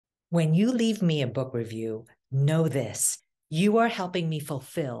When you leave me a book review, know this. You are helping me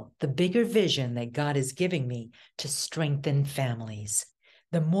fulfill the bigger vision that God is giving me to strengthen families.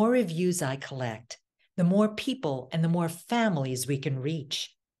 The more reviews I collect, the more people and the more families we can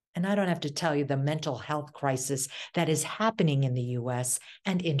reach. And I don't have to tell you the mental health crisis that is happening in the US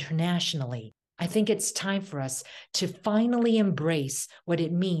and internationally. I think it's time for us to finally embrace what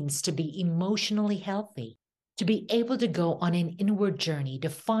it means to be emotionally healthy, to be able to go on an inward journey to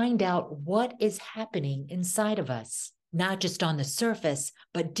find out what is happening inside of us, not just on the surface,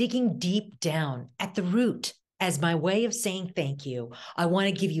 but digging deep down at the root. As my way of saying thank you, I want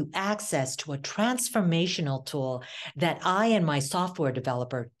to give you access to a transformational tool that I and my software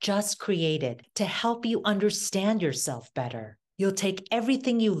developer just created to help you understand yourself better. You'll take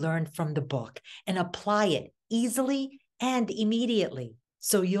everything you learned from the book and apply it easily and immediately,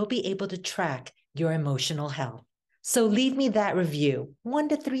 so you'll be able to track your emotional health. So leave me that review, 1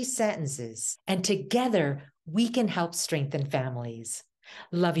 to 3 sentences, and together we can help strengthen families.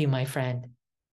 Love you, my friend.